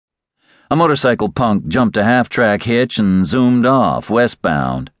A motorcycle punk jumped a half-track hitch and zoomed off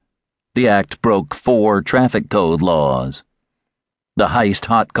westbound. The act broke 4 traffic code laws. The heist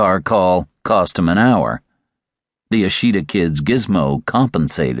hot car call cost him an hour. The Ashita kid's gizmo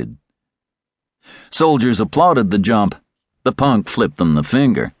compensated. Soldiers applauded the jump. The punk flipped them the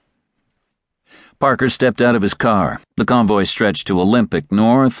finger. Parker stepped out of his car. The convoy stretched to Olympic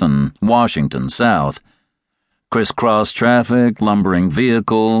north and Washington south. Crisscross traffic, lumbering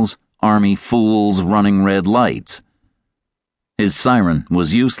vehicles, army fools running red lights. His siren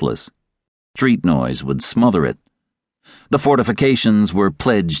was useless. Street noise would smother it. The fortifications were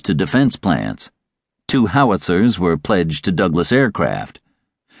pledged to defense plants. 2 howitzers were pledged to Douglas aircraft.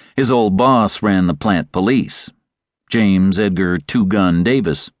 His old boss ran the plant police. James Edgar Two-Gun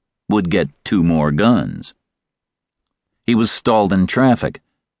Davis would get 2 more guns. He was stalled in traffic.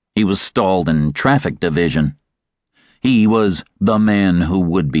 He was stalled in traffic division. He was the man who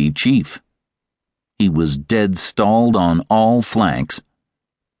would be chief. He was dead stalled on all flanks.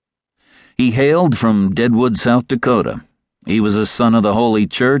 He hailed from Deadwood, South Dakota. He was a son of the Holy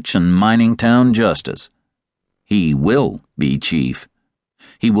Church and mining town justice. He will be chief.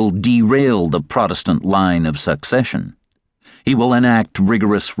 He will derail the Protestant line of succession. He will enact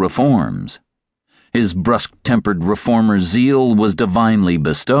rigorous reforms. His brusque-tempered reformer zeal was divinely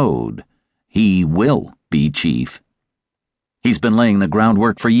bestowed. He will be chief. He's been laying the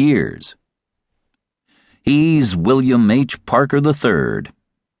groundwork for years. He's William H. Parker III.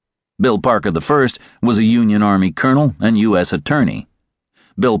 Bill Parker I was a Union Army colonel and U.S. attorney.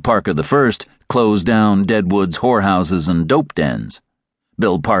 Bill Parker I closed down Deadwood's whorehouses and dope dens.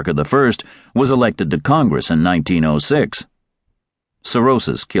 Bill Parker I was elected to Congress in 1906.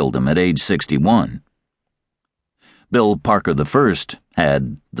 Cirrhosis killed him at age 61. Bill Parker I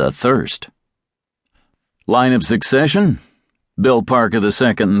had the thirst. Line of succession? Bill Parker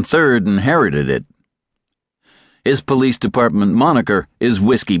II and III inherited it. His police department moniker is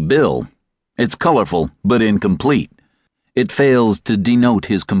Whiskey Bill. It's colorful but incomplete. It fails to denote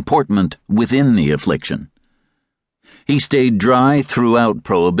his comportment within the affliction. He stayed dry throughout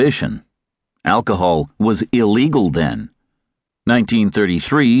Prohibition. Alcohol was illegal then.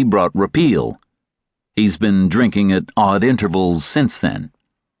 1933 brought repeal. He's been drinking at odd intervals since then.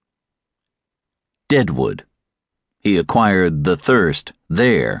 Deadwood. He acquired the thirst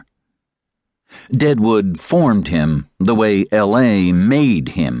there. Deadwood formed him the way L.A. made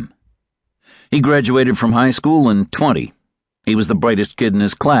him. He graduated from high school in 20. He was the brightest kid in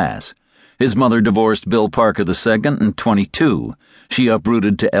his class. His mother divorced Bill Parker II in 22. She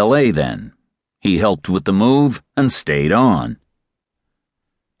uprooted to L.A. then. He helped with the move and stayed on.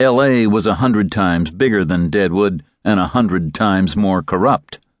 L.A. was 100 times bigger than Deadwood and 100 times more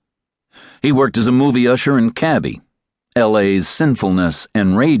corrupt. He worked as a movie usher and cabbie. L.A.'s sinfulness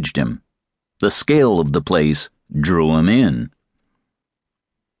enraged him. The scale of the place drew him in.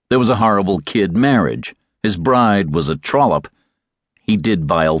 There was a horrible kid marriage. His bride was a trollop. He did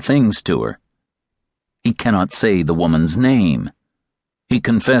vile things to her. He cannot say the woman's name. He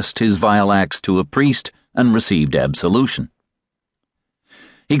confessed his vile acts to a priest and received absolution.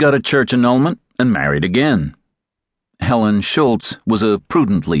 He got a church annulment and married again. Helen Schultz was a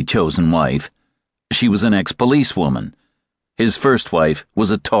prudently chosen wife. She was an ex-policewoman. His first wife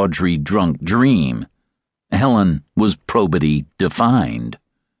was a tawdry drunk dream. Helen was probity defined.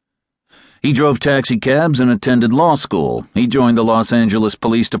 He drove taxicabs and attended law school. He joined the Los Angeles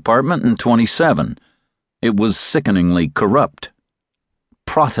Police Department in 27. It was sickeningly corrupt.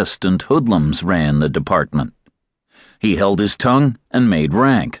 Protestant hoodlums ran the department. He held his tongue and made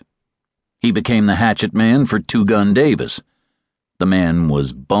rank. He became the hatchet man for Two-Gun Davis. The man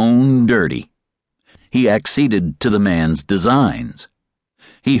was bone dirty. He acceded to the man's designs.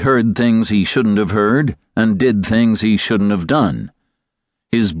 He heard things he shouldn't have heard and did things he shouldn't have done.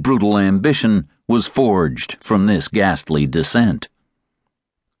 His brutal ambition was forged from this ghastly descent.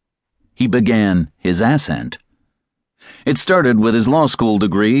 He began his ascent. It started with his law school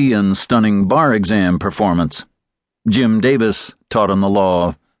degree and stunning bar exam performance. Jim Davis taught him the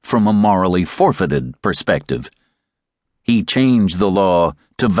law from a morally forfeited perspective. He changed the law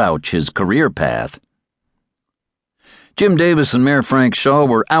to vouch his career path. Jim Davis and Mayor Frank Shaw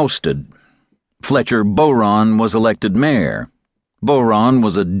were ousted. Fletcher Boron was elected mayor. Boron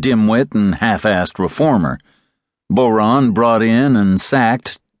was a dimwit and half-assed reformer. Boron brought in and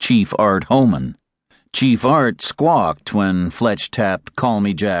sacked Chief Art Homan. Chief Art squawked when Fletch tapped Call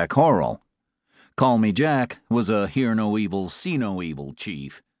Me Jack Horrell. Call Me Jack was a hear no evil, see no evil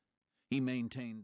chief. He maintained